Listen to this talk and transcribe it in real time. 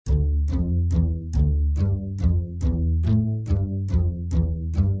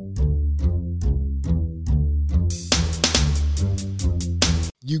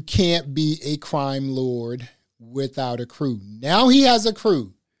can't be a crime lord without a crew. Now he has a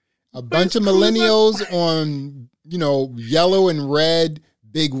crew. A bunch of millennials on, yellow and red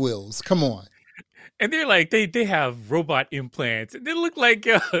big wheels. Come on. And they're like, they have robot implants. They look like...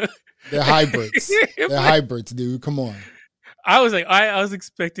 they're hybrids. They're hybrids, dude. Come on. I was like, I was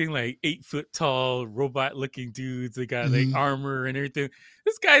expecting like 8 foot tall robot looking dudes. They got like armor and everything.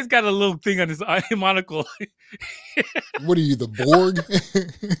 This guy's got a little thing on his monocle. What are you, the Borg?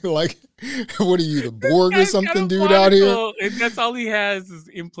 Like, what are you, the Borg or something, dude, out here? And that's all he has is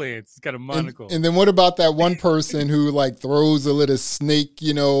implants. He's got a monocle. And then what about that one person who like throws a little snake,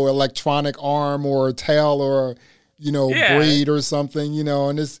 electronic arm or a tail or, braid or something,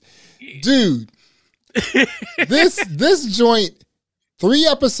 and this dude. This joint, 3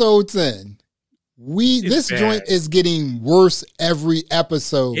 episodes in, this joint is getting worse every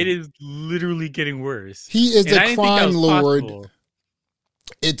episode. It is literally getting worse. He is a crime lord.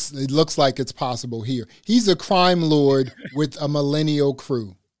 It looks like it's possible here. He's a crime lord with a millennial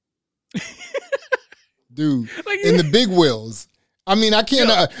crew. Dude, in the big wheels. I mean, I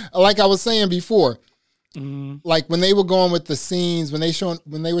can't, like I was saying before, like when they were going with the scenes, when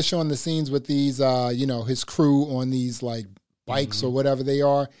they were showing the scenes with these, his crew on these like bikes or whatever they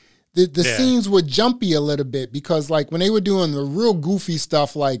are, the scenes were jumpy a little bit because like when they were doing the real goofy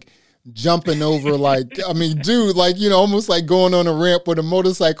stuff, like jumping over, like, I mean, dude, like, almost like going on a ramp with a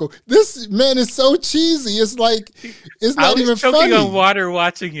motorcycle. This man is so cheesy. It's like, it's not even funny. I was choking on water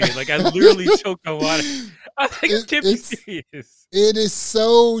watching it. Like I literally choked on water. I was like, it's serious. It is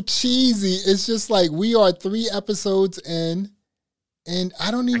so cheesy. It's just like we are 3 episodes in, and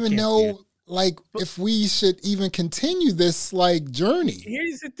I don't even know like if we should even continue this like journey.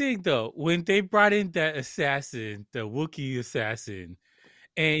 Here's the thing, though: when they brought in that assassin, the Wookiee assassin,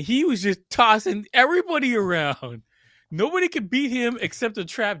 and he was just tossing everybody around, nobody could beat him except the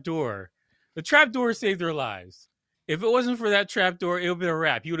trapdoor. The trapdoor saved their lives. If it wasn't for that trapdoor, it would have been a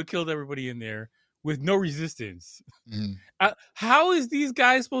wrap. He would have killed everybody in there with no resistance. How is these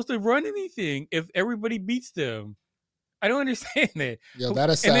guys supposed to run anything if everybody beats them? I don't understand that. Yo,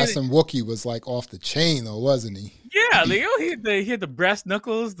 that assassin Wookiee was like off the chain though, wasn't he? Yeah, like, he had the brass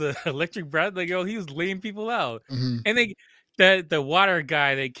knuckles, the electric brass. Like, he was laying people out. And the water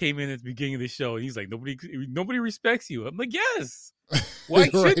guy that came in at the beginning of the show, he's like, nobody respects you. I'm like, yes. Why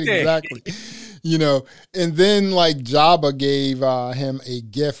should they? Exactly. And then like Jabba gave him a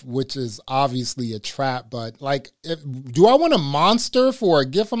gift, which is obviously a trap. But like, do I want a monster for a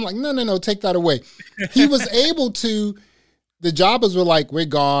gift? I'm like, no, take that away. He was able to. The Jabbas were like, we're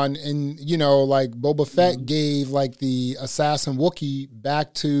gone, and like Boba Fett gave like the assassin Wookiee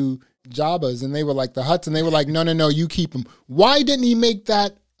back to Jabba's, and they were like the Hutts, and they were like, no, you keep him. Why didn't he make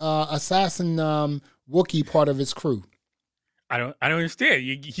that assassin Wookiee part of his crew? I don't understand.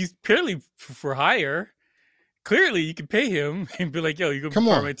 He's purely for hire. Clearly, you can pay him and be like, "Yo, you can be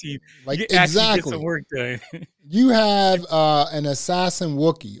part of my team." Like, you exactly get some work done. You have an assassin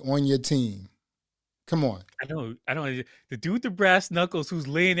Wookiee on your team. Come on. I don't. The dude with the brass knuckles who's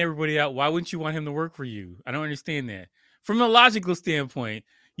laying everybody out. Why wouldn't you want him to work for you? I don't understand that. From a logical standpoint,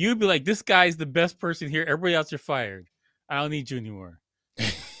 you'd be like, "This guy's the best person here. Everybody else are fired. I don't need you anymore."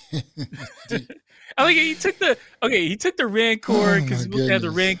 I think he took the Rancor because he was have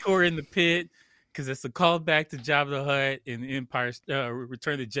the Rancor in the pit because it's a callback to Jabba the Hutt in Empire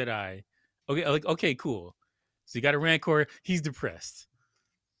Return of the Jedi. Okay, cool. So you got a Rancor. He's depressed,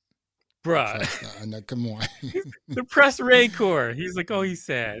 bruh. No, come on. Depressed Rancor. He's like, oh, he's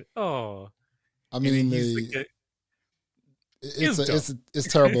sad. Oh, I mean, it's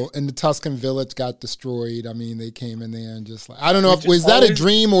terrible. And the Tusken village got destroyed. I mean, they came in there and just like, I don't know, was that a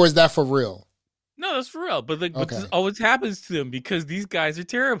dream or is that for real? No, that's for real. But this always happens to them because these guys are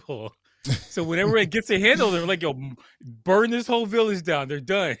terrible. So whenever it gets a handle, they're like, yo, burn this whole village down. They're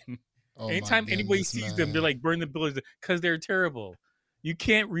done. Oh, anytime anybody sees them, they're like, burn the village because they're terrible. You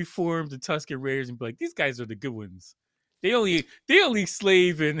can't reform the Tusken Raiders and be like, these guys are the good ones. They only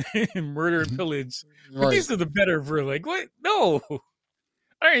slave and murder and pillage. But these are the better for like, what? No. All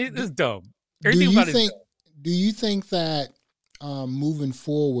right, this is dumb. Do you think that moving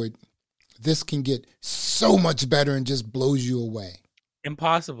forward, this can get so much better and just blows you away?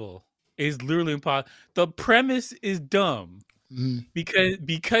 Impossible. It's literally impossible. The premise is dumb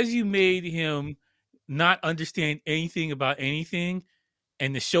because you made him not understand anything about anything,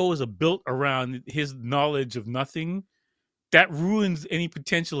 and the show is built around his knowledge of nothing. That ruins any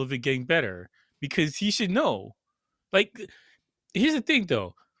potential of it getting better because he should know. Like, here's the thing,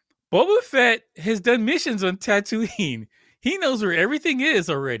 though. Boba Fett has done missions on Tatooine. He knows where everything is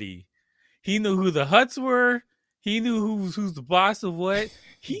already. He knew who the Hutts were. He knew who's the boss of what.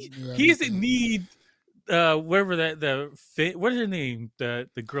 He doesn't need whatever what is her name?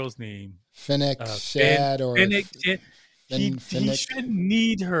 The girl's name. Fennec Shand or Fennec. He shouldn't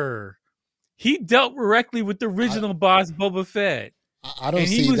need her. He dealt directly with the original boss, Boba Fett. I don't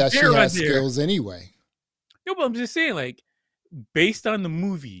see that she has skills anyway. No, but I'm just saying, like, based on the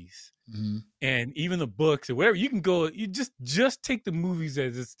movies and even the books or whatever, you can go. You just take the movies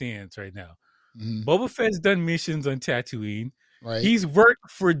as it stands right now. Boba Fett's done missions on Tatooine. Right. He's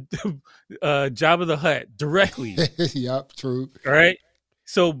worked for Jabba the Hutt directly. Yep, true. All right.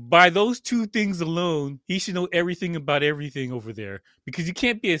 So by those two things alone, he should know everything about everything over there, because you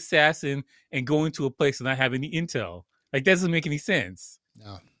can't be an assassin and go into a place and not have any intel. Like, that doesn't make any sense.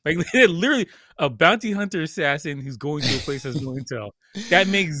 No. Like, literally a bounty hunter assassin who's going to a place that has no intel. That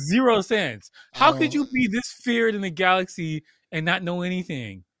makes zero sense. How could you be this feared in the galaxy and not know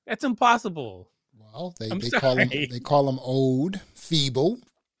anything? That's impossible. Well, they call him old, feeble.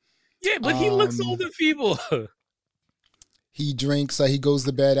 Yeah, but he looks old and feeble. He drinks. He goes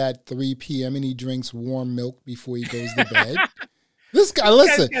to bed at 3 p.m. and he drinks warm milk before he goes to bed. This guy,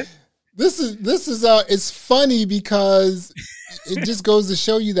 listen. This is it's funny because it just goes to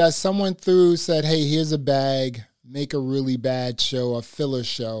show you that someone said, "Hey, here's a bag. Make a really bad show, a filler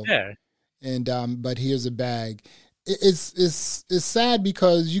show." Yeah. And but here's a bag. It's sad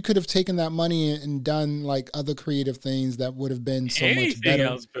because you could have taken that money and done like other creative things that would have been so much better.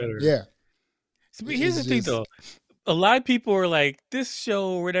 Else better. Yeah. So, but here's the thing, though. A lot of people are like, this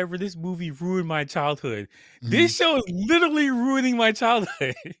show or whatever, this movie ruined my childhood. This show is literally ruining my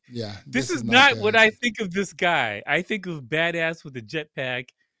childhood. Yeah. This is not what I think of this guy. I think of badass with a jetpack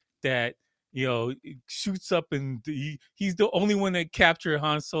that, shoots up, and he's the only one that captured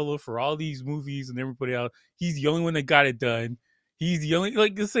Han Solo for all these movies and everybody else. He's the only one that got it done. He's the only,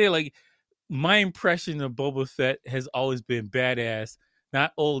 like, to say, like, my impression of Boba Fett has always been badass,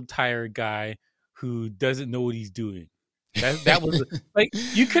 not old tired guy who doesn't know what he's doing. That was like,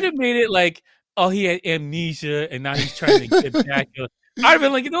 you could have made it like, oh, he had amnesia and now he's trying to get back. I'd have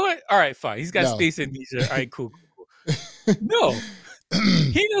been like, you know what? All right, fine. He's got space amnesia. All right, cool. No,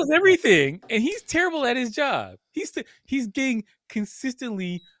 he knows everything and he's terrible at his job. He's getting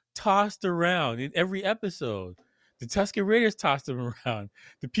consistently tossed around in every episode. The Tusken Raiders tossed him around.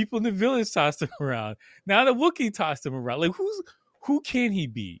 The people in the village tossed him around. Now the Wookiee tossed him around. Like, who can he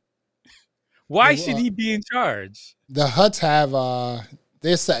be? Why should he be in charge? The Hutts have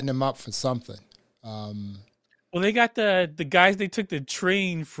they're setting him up for something. Well, they got the guys they took the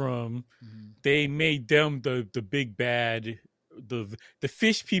train from. They made them the big bad, the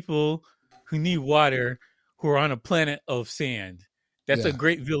fish people who need water, who are on a planet of sand. That's a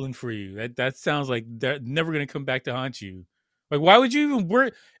great villain for you. That sounds like they're never going to come back to haunt you. Like, why would you even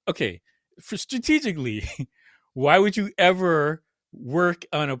work? Okay, for strategically, why would you ever work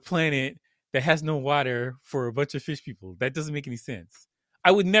on a planet that has no water for a bunch of fish people? That doesn't make any sense.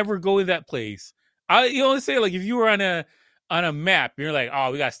 I would never go to that place. Say, like, if you were on a map, you're like,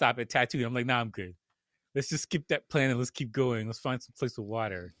 oh, we gotta stop at Tatooine. I'm like, nah, I'm good. Let's just skip that planet. Let's keep going. Let's find some place with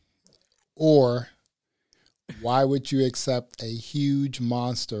water. Or why would you accept a huge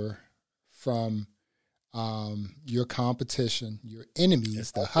monster from your competition, your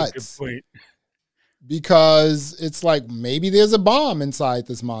enemies, the Hutts? Good point. Because it's like, maybe there's a bomb inside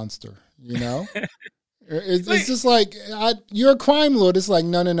this monster. It's just like, you're a crime lord. It's like,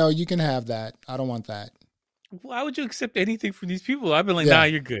 no, you can have that. I don't want that. Why would you accept anything from these people? I've been like, nah,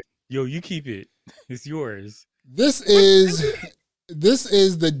 you're good. Yo, you keep it. It's yours. This is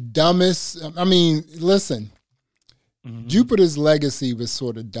the dumbest. I mean, listen, Jupiter's Legacy was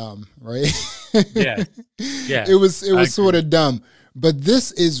sort of dumb, right? Yeah. It was sort of dumb, but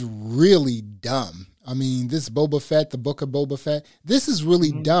this is really dumb. I mean, this Boba Fett, the Book of Boba Fett, this is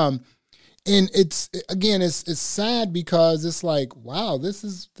really dumb. And it's sad because it's like, wow, this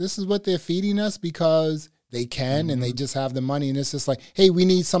is what they're feeding us because they can and they just have the money. And it's just like, hey, we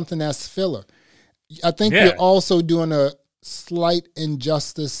need something that's filler. I think you're also doing a slight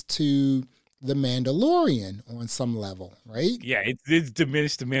injustice to the Mandalorian on some level, right? Yeah, it's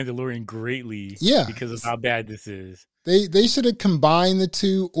diminished the Mandalorian greatly because of how bad this is. They should have combined the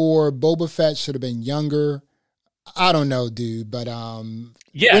two, or Boba Fett should have been younger. I don't know, dude, but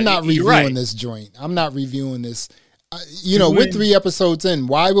we're not reviewing this joint. I'm not reviewing this. We're 3 episodes in.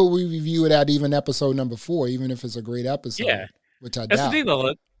 Why would we review it at even episode number 4, even if it's a great episode? Yeah, which I doubt. That's the thing, though.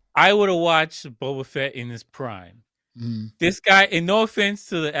 Look, I would have watched Boba Fett in his prime. This guy, and no offense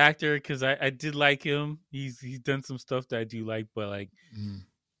to the actor, because I did like him. He's done some stuff that I do like, but like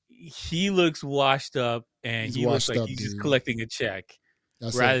he looks washed up, and he looks like he's just collecting a check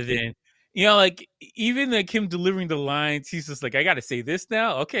rather than You know, like even like him delivering the lines, he's just like, I got to say this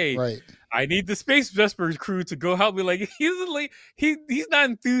now. Okay, right. I need the Space Vesper crew to go help me. Like he's not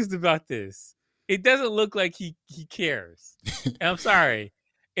enthused about this. It doesn't look like he cares. And I'm sorry.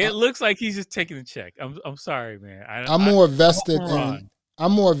 It looks like he's just taking a check. I'm sorry, man. I'm more vested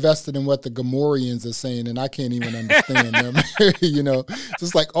in what the Gamorreans are saying, and I can't even understand them. You know,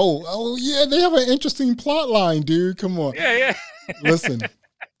 just like, oh yeah, they have an interesting plot line, dude. Come on. Yeah. Listen.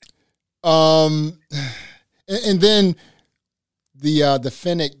 And then the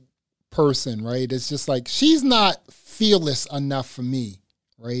Fennec person, right? It's just like, she's not fearless enough for me,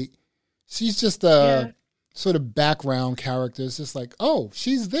 right? She's just a sort of background character. It's just like, oh,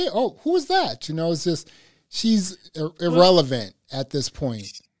 she's there. Oh, who is that? You know, it's just, she's irrelevant at this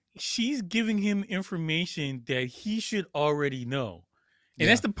point. She's giving him information that he should already know. And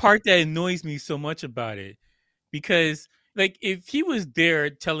that's the part that annoys me so much about it. Because, like, if he was there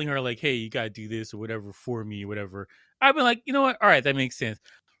telling her, like, hey, you got to do this or whatever for me or whatever, I'd be like, you know what? All right, that makes sense.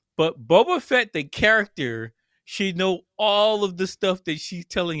 But Boba Fett, the character, should know all of the stuff that she's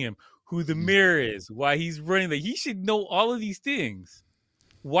telling him. Who the mayor is, why he's running. Like, he should know all of these things.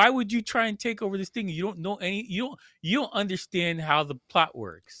 Why would you try and take over this thing? You don't know any. You don't understand how the plot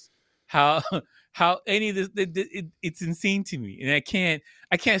works. How any of this. It's insane to me, and I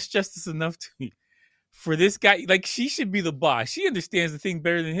can't stress this enough to me. For this guy, like, she should be the boss. She understands the thing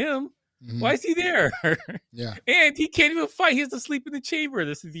better than him. Mm-hmm. Why is he there? Yeah, and he can't even fight. He has to sleep in the chamber.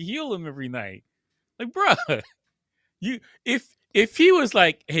 This is to heal him every night. Like, bruh, If he was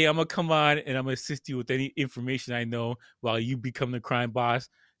like, hey, I'm going to come on and I'm going to assist you with any information I know while you become the crime boss,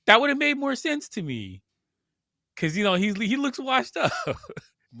 that would have made more sense to me. Because, you know, he looks washed up.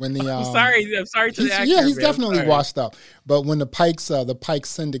 When the I'm sorry to the actor. Yeah, he's definitely washed up. But when the Pikes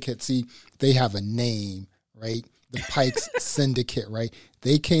Syndicate, see, they have a name, right? The Pikes Syndicate, right?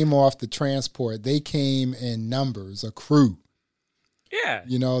 They came off the transport. They came in numbers, a crew. Yeah.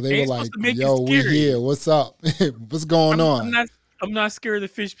 You know, they were like, yo, we here. What's up? What's going on? I'm not scared of the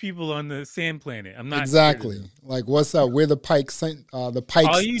fish people on the sand planet. I'm not exactly like, what's up? We're the Pikes All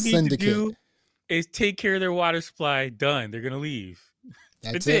you need Syndicate. To do is take care of their water supply. Done. They're gonna leave.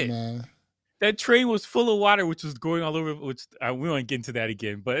 That's it, man. That train was full of water, which was going all over. Which we won't get into that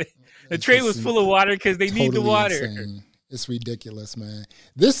again. But the train was full of water because they need the water. Insane. It's ridiculous, man.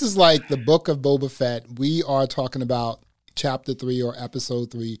 This is like the book of Boba Fett. We are talking about Chapter 3 or Episode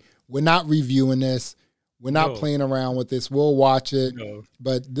 3. We're not reviewing this. We're not playing around with this. We'll watch it. No.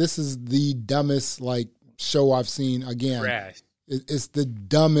 But this is the dumbest show I've seen. Again, it's the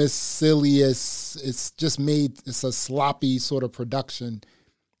dumbest, silliest. It's a sloppy sort of production.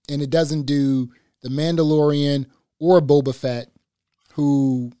 And it doesn't do The Mandalorian or Boba Fett,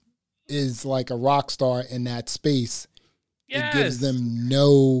 who is like a rock star in that space. Yes. It gives them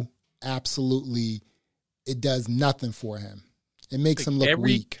it does nothing for him. It makes him look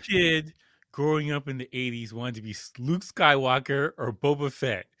weak. Every kid growing up in the 80s wanted to be Luke Skywalker or Boba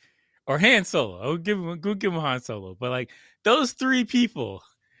Fett or Han Solo. I would give him Han Solo. But like those three people,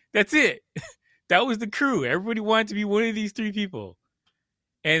 that's it. That was the crew. Everybody wanted to be one of these three people.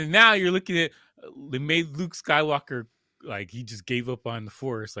 And now you're looking at, they made Luke Skywalker, like he just gave up on the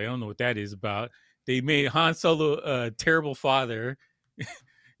Force. Like, I don't know what that is about. They made Han Solo a terrible father.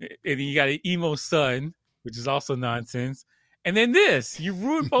 And then you got an emo son, which is also nonsense. And then this, you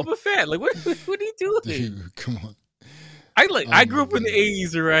ruined Boba Fett. Like, what are you doing? Dude, come on. I grew up in the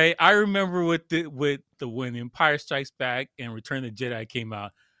 80s, right? I remember when Empire Strikes Back and Return of the Jedi came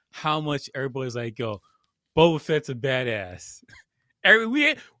out, how much everybody was like, yo, Boba Fett's a badass.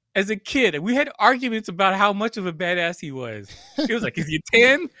 As a kid, we had arguments about how much of a badass he was. It was like, is he a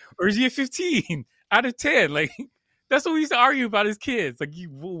 10 or is he a 15 out of 10? Like, that's what we used to argue about as kids. Like,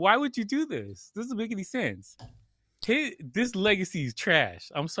 why would you do this? This doesn't make any sense. This legacy is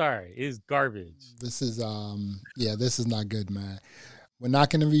trash. I'm sorry. It's garbage. This is this is not good, man. We're not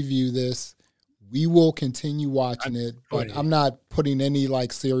going to review this. We will continue watching it, but I'm not putting any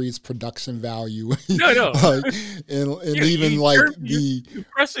serious production value. No. and even you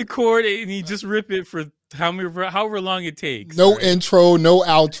press record and you just rip it for however long it takes. No intro, no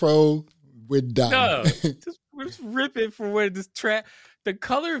outro. We're done. No, just rip it for what this track. The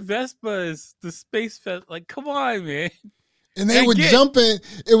color Vespas, the space Vespa, like, come on, man. And they were jumping.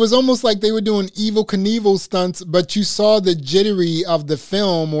 It was almost like they were doing Evel Knievel stunts, but you saw the jittery of the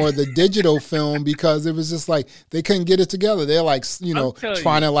film or the digital film because it was just like they couldn't get it together. They're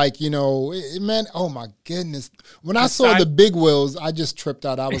trying to man, oh my goodness. When I saw the big wheels, I just tripped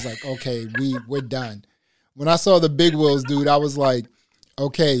out. I was like, okay, we're done. When I saw the big wheels, dude, I was like,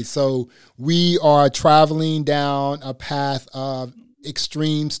 okay, so we are traveling down a path of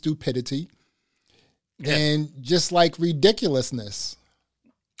extreme stupidity and just like ridiculousness.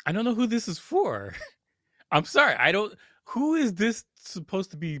 I don't know who this is for. I'm sorry. Who is this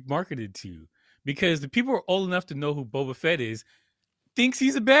supposed to be marketed to? Because the people who are old enough to know who Boba Fett is thinks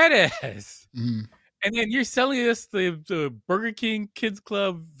he's a badass. Mm-hmm. And then you're selling us the Burger King Kids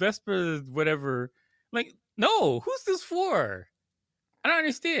Club Vespa, whatever. Like, no, who's this for? I don't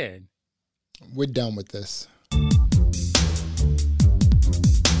understand. We're done with this.